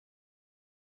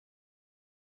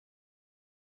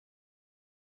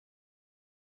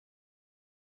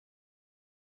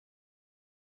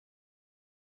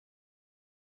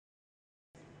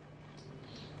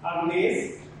are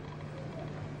maize?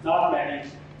 Not many.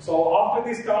 So after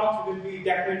this talk, you will be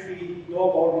definitely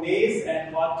know about maize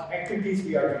and what activities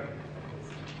we are doing.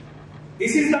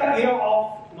 This is the era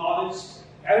of knowledge.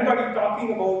 Everybody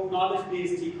talking about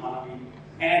knowledge-based economy.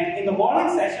 And in the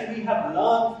morning session, we have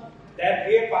learned that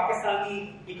where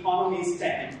Pakistani economy is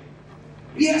standing.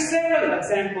 We have several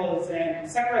examples, and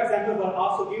several examples were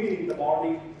also given in the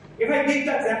morning. If I take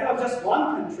the example of just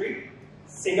one country,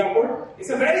 Singapore, it's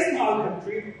a very small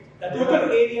country. The total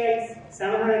area is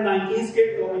 719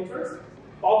 square kilometers.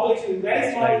 Population is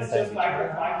very small, it's just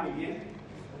 5.5 million.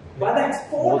 But the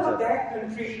export of that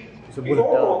country before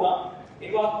Corona,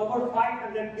 it was over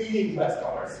 500 billion US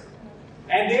dollars.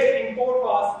 And their import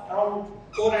was around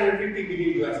 450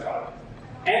 billion US dollars.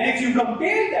 And if you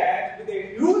compare that with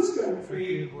a huge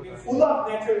country, with full of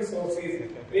natural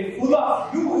resources, with full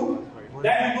of youth,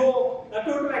 then you know the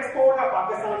total export of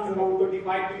Pakistan is around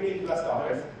 25 billion US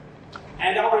dollars.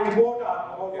 And our import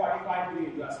are about 45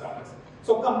 billion US dollars.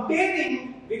 So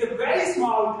comparing with a very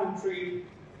small country,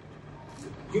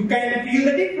 you can feel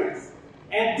the difference.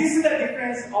 And this is the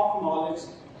difference of knowledge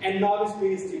and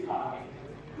knowledge-based economy.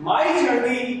 My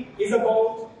journey is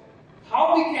about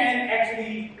how we can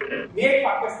actually make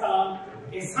Pakistan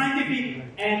a scientific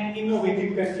and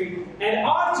innovative country, and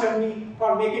our journey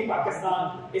for making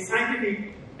Pakistan a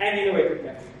scientific and innovative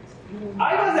country.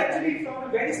 I was actually from a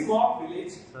very small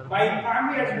village. My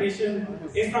primary education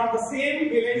is from the same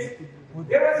village.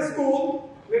 There was a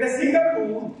school with a single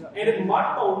room and a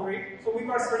mud boundary, so we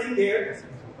were studying there.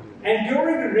 And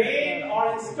during the rain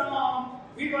or in storm,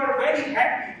 we were very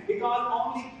happy because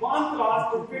only one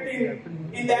class could fit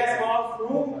in that small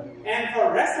room, and for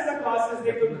the rest of the classes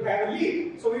they could have a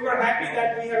leave. So we were happy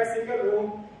that we have a single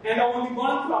room and only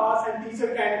one class and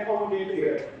teacher can accommodate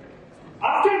here.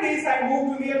 After this, I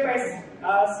moved to nearby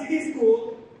city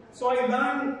school, so I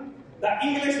learned the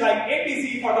English like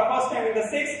ABC for the first time in the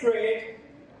 6th grade,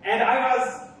 and I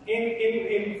was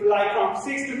in like from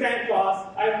 6th to 10th class,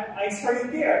 I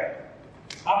studied there.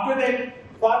 After that,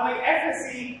 for my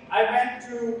FSC, I went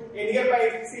to a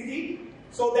nearby city.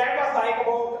 So that was like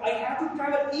about, I had to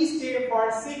travel each day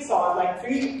for 6 hours, like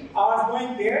 3 hours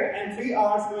going there and 3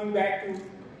 hours going back to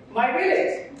my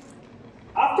village.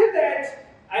 After that,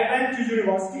 I went to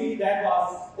university. That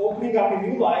was opening up a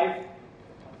new life.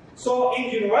 So in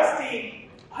university,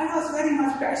 I was very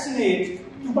much passionate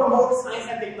to promote science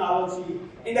and technology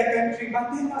in the country,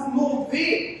 but there was no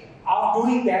way of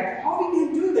doing that. How we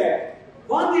can do that?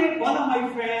 One day, one of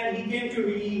my friends, he came to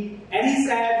me and he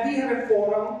said, we have a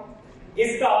forum.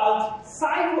 It's called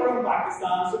Sci Forum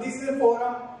Pakistan. So this is a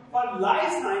forum for life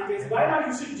scientists. Why not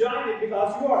you should join it,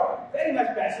 because you are very much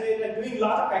passionate and doing a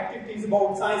lot of activities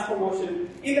about science promotion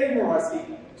in the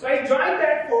university. So I joined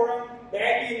that forum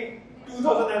back in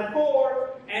 2004,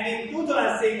 and in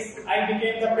 2006 I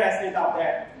became the president of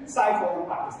that Sci Forum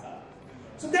Pakistan.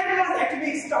 So that was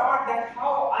actually a start that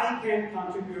how I can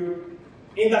contribute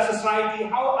in the society,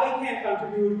 how I can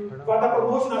contribute for the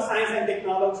promotion of science and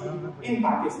technology in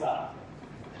Pakistan.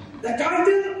 The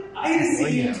title I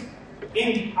received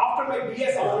after my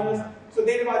BS honors, so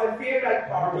there was a farewell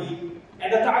party,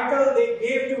 and the title they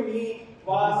gave to me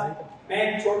was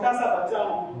 "मैं छोटा सा बच्चा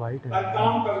हूँ, पर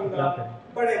काम करूँगा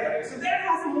बड़े बड़े." So that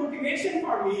was the motivation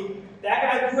for me that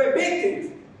I do a big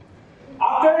thing.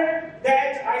 After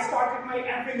that, I started my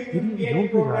MPhil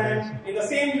PhD program in the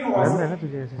same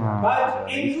university. But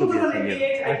in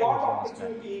 2008, I got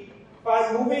opportunity for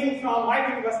moving from my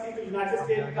university to United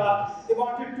States because they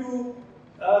wanted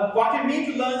me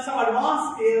to learn some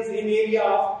advanced skills in area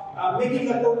of making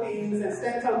the proteins and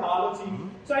stem cell biology.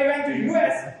 So I went to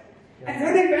US, and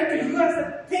when I went to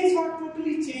US, things were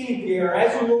totally changed here.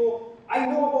 As you know, I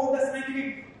know about the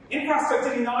scientific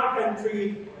infrastructure in our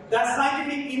country, the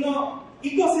scientific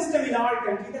ecosystem in our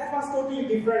country, that was totally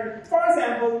different. For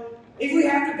example, if we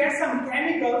have to get some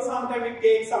chemical, sometimes it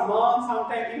takes a month,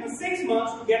 sometimes even 6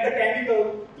 months to get the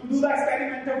chemical to do the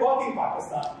experimental work in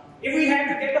Pakistan. If we have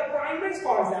to get the primers,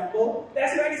 for example,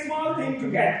 that's a very small thing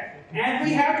to get. And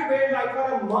we have to wait like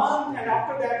for a month, and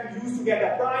after that we used to get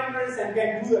the primers and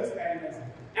can do the experiments.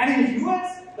 And in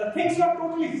US, the things were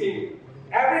totally changed.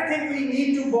 Everything we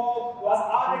need to work was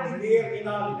already there in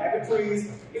our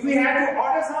laboratories. If we had to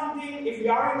order something, if we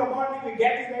are in the morning, we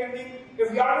get it in the evening.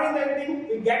 If we are in the evening,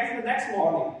 we get it the next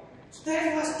morning. So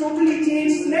that was totally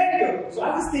changed scenario. So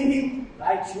I was thinking,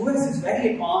 like US is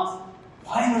very advanced.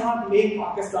 Why not make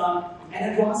Pakistan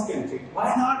an advanced country?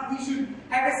 Why not we should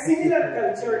have a similar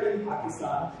culture in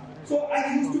Pakistan? So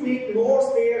I used to make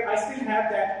notes there. I still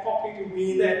have that copy to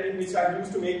me that in which I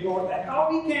used to make notes that how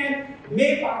we can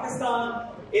make Pakistan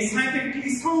a scientifically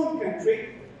sound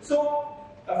country. So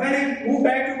when I moved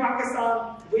back to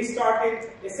Pakistan, we started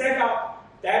a setup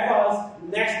that was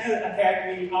National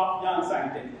Academy of Young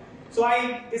Scientists. So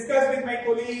I discussed with my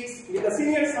colleagues, with the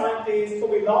senior scientists, so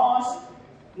we launched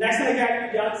National Academy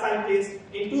of Young Scientists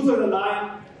in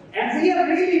 2009, and we are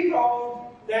really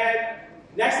proud that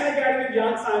National Academy of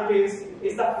Young Scientists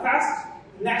is the first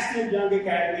national young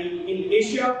academy in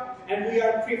Asia, and we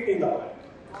are fifth in the world.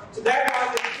 So that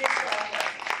was a big start.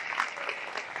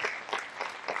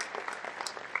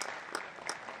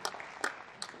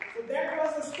 So that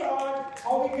was the start,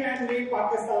 how we can make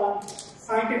Pakistan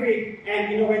scientific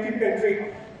and innovative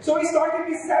country. So we started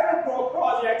with several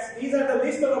projects. These are the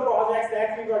list of the projects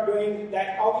that we were doing,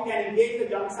 that how we can engage the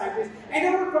young scientists.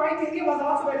 And our criteria was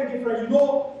also very different. You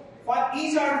know, for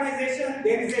each organization,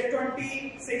 there is a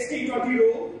 20-60-20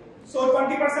 rule. So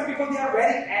 20% people, they are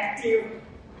very active.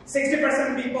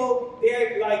 60% people, they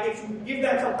are like, if you give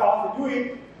them some task, they do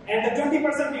it. And the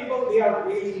 20% people, they are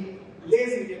really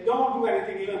lazy. They don't do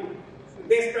anything, even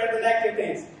they spread the negative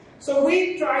things. So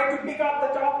we try to pick up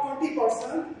the top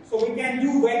 20%, so we can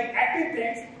do very active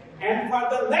things. And for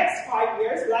the next 5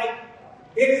 years, like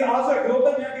there is also a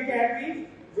Global Young Academy.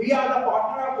 We are the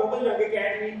partner of Global Young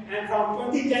Academy, and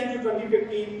from 2010 to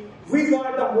 2015, we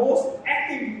were the most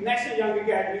active National Young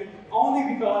Academy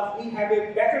only because we have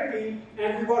a better team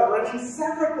and we were running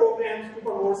several programs to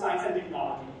promote science and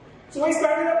technology. So we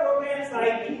started the programs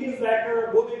like e-newsletter,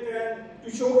 bulletin, to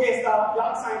showcase the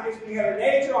young scientists. We have a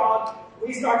nature art.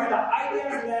 We started the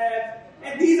Ideas Lab,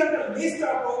 and these are the list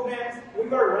of programs we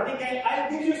were running, and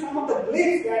I'll give you some of the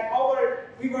glimpse that how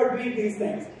we were doing these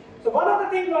things. So one of the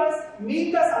things was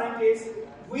meet the scientists.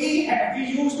 We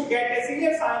used to get a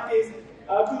senior scientist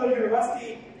to the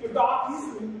university to talk his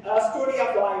story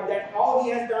of life, that how he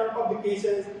has done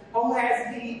publications, how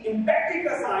has he impacted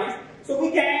the science, so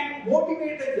we can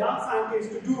motivate the young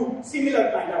scientists to do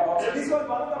similar kind of work. So this was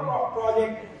one of the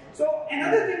projects. So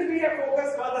another thing we have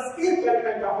focused was the skill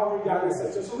development of our young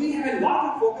researchers. So we have a lot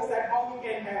of focus at how we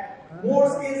can have more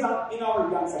skills in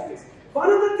our young scientists. One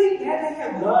of the things that I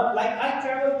have learned, like I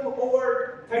traveled to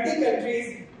over 30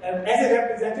 countries as a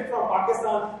representative from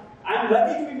Pakistan. I'm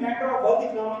lucky to be a member of World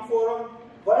Economic Forum,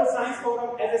 World Science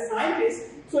Forum as a scientist.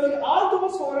 So in all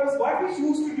those forums, what we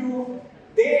used to do,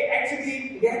 they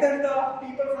actually gather the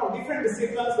people from different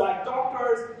disciplines like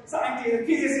doctors, scientists,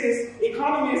 physicists,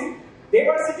 economists. They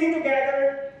were sitting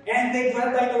together and they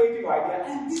developed the innovative idea.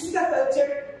 And this is the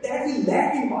culture that we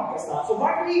lack in Pakistan. So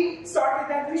what we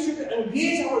started that we should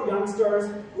engage our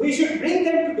youngsters, we should bring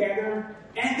them together,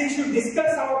 and they should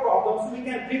discuss our problems so we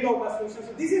can bring out the solutions.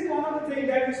 So this is one of the things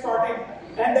that we started,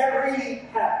 and that really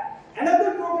helped.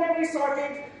 Another program we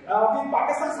started with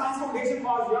Pakistan Science Foundation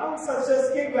was Young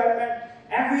Researchers Skill Development,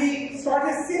 and we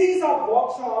started a series of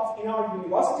workshops in our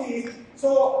universities.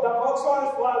 So the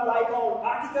workshops were like on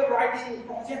article writing,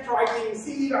 project writing,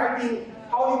 CV writing,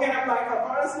 how you can apply for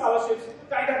foreign scholarships,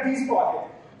 kind of these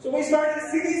projects. So we started a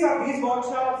series of these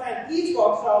workshops, and each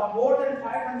workshop, more than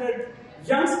 500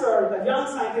 youngsters, the young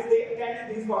scientists, they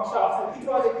attended these workshops, and it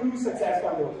was a huge success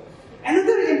for them.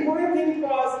 Another important thing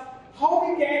was how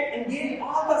we can engage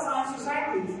all the science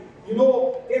societies. You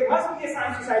know, there must be a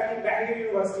science society in Bahria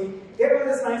University. There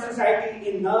was a science society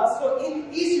in NUS. So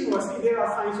in each university, there are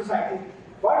science societies.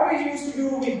 What we used to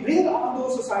do, we bring on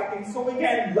those societies so we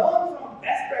can learn from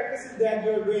best practices that they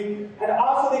are doing, and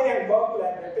also they can work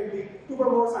collaboratively to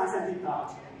promote science and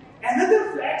technology.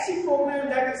 Another flagship program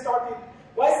that we started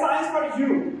was Science for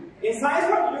Youth. In Science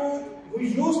for Youth, we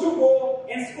used to go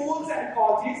in schools and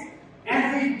colleges,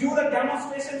 and we do the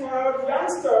demonstration for our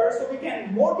youngsters so we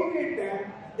can motivate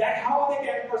them that how they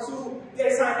can pursue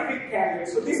their scientific career.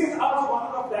 So this is also one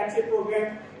of the flagship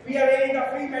programs. We are running the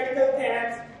free medical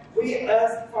camps.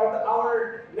 For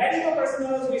our medical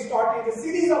personnel, we started a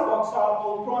series of workshops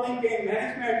on chronic pain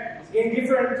management in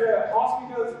different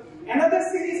hospitals. Another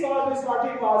series we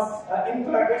started was in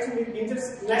collaboration with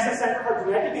International Center for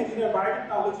Genetic Engineering and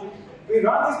Biotechnology. We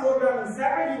run this program in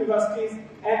several universities,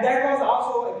 and that was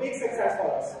also a big success for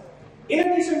us. In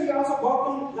addition, we also worked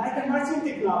on like emerging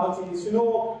technologies. You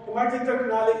know, emerging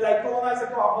technologies like corona is a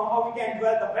problem, how we can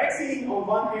develop a vaccine on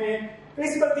one hand,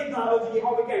 CRISPR technology,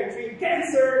 how we can treat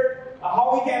cancer,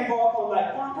 how we can work on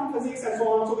like quantum physics and so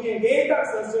on. So we engaged our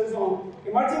researchers on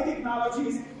emerging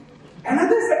technologies.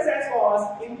 Another success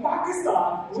was in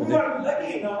Pakistan, we were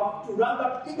lucky enough to run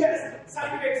the biggest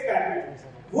scientific experiment.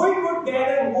 We could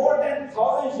gather more than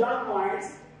 1,000 young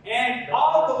minds, and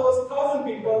all those 1,000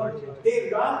 people, they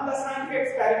run the scientific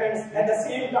experiments at the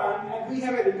same time, and we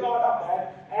have a record of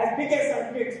that as biggest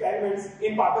scientific experiments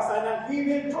in Pakistan, and we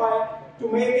will try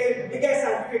to make a biggest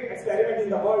scientific experiment in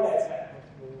the world as well.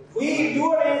 We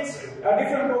do arrange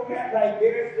different programs like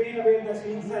various brain awareness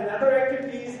weeks and other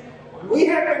activities. We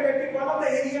have conducted one of the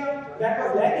areas that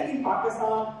was lacking in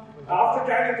Pakistan after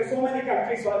traveling to so many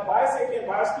countries was biosafety and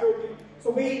biosecurity.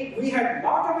 So we had a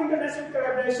lot of international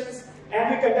collaborations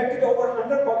and we conducted over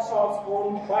 100 workshops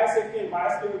on biosafety and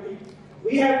biosecurity.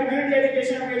 We have community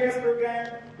education awareness program,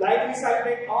 like we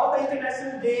celebrate all the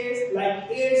international days,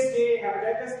 like AIDS Day,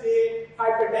 Hepatitis Day,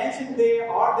 Hypertension Day,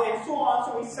 Art Day, and so on.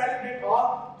 So we celebrate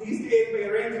all these days by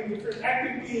arranging different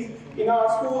activities in our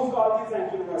schools, colleges,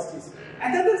 and universities.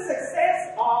 And then the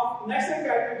success of National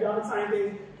Academy of Young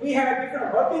Scientists, we have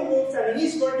different working groups, and in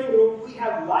each working group, we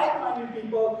have like-minded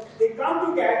people. They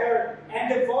come together and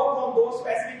they work on those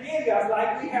specific areas,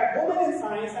 like we have women in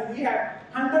science, and we have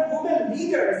 100 women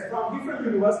leaders from different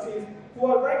universities who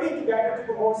are working together to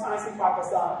promote science in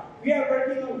Pakistan. We are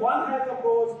working on One Health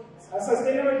approach,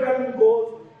 sustainable development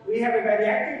goals. We have a very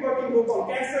active working group on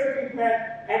cancer treatment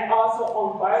and also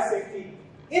on biosafety.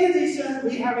 In addition,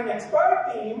 we have an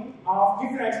expert team of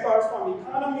different experts from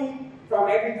economy, from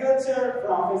agriculture,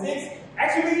 from physics.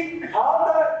 Actually, all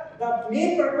the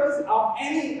main purpose of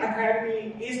any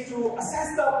academy is to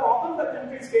assess the problem the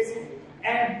country is facing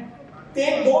and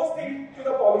take those things to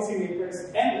the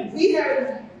policymakers. And we have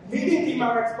a leading team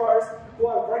of experts who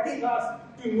are working us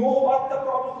to know what the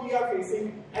problem we are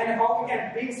facing and how we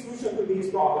can bring solution to these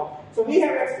problems. So we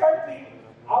have expert team.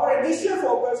 Our initial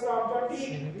focus from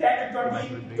 2010 to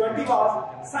 2020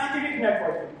 was scientific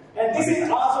networking. And this is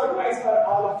also advice for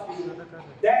all of you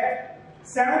that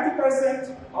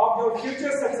 70% of your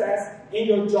future success in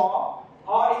your job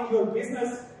or in your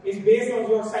business is based on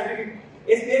your scientific,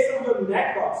 is based on your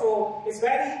network. So it's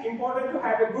very important to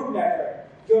have a good network.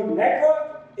 Your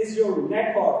network is your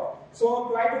network. So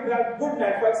try to build good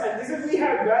networks, and this is we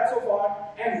have built so far,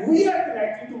 and we are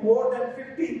connecting to more than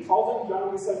 50,000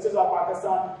 young researchers of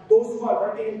Pakistan, those who are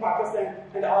working in Pakistan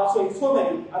and also in so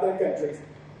many other countries.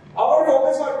 Our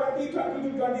focus for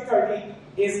 2020 to 2030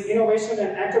 is innovation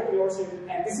and entrepreneurship,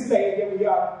 and this is the area we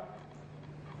are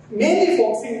mainly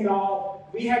focusing now.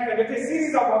 We have conducted a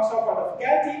series of workshops for the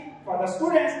faculty, for the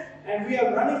students, and we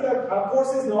are running the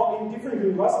courses now in different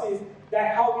universities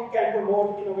that how we can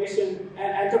promote innovation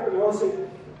and entrepreneurship.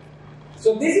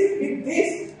 So this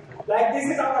is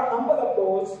our humble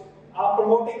approach of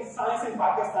promoting science in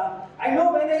Pakistan. I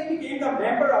know when I became the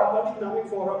member of World Economic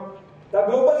Forum, the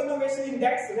Global Innovation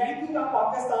Index ranking of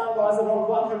Pakistan was around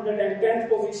 110th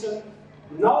position.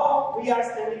 Now we are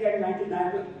standing at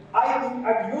 99th.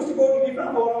 I used to go to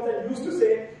different forums and used to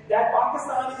say that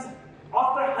Pakistan is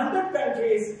after 100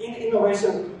 countries in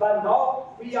innovation, but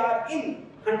now we are in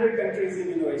 100 countries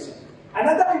in innovation.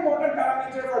 Another important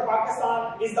parameter for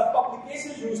Pakistan is the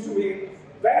publications used to make.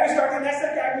 When I started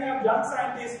National Academy of Young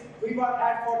Scientists, we were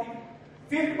at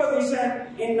 45th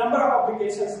position in number of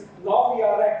publications. Now we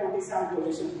are at 27th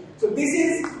position. So this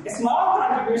is a small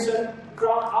contribution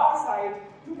from our side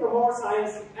to promote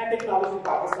science and technology in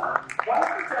Pakistan.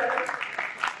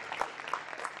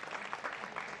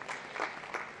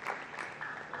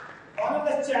 One of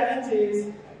the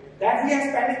challenges that we are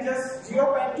spending just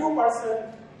 0.2%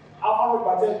 of our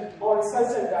budget on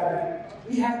research and development.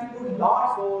 We have to put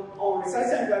large more on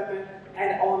research and development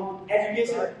and on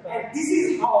education. And this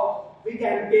is how we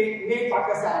can make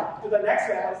Pakistan to the next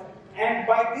levels. And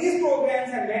by these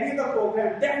programs and many other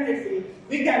programs, definitely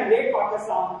we can make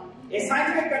Pakistan a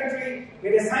scientific country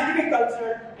with a scientific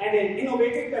culture and an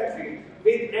innovative country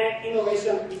with an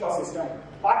innovation ecosystem.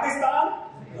 Pakistan,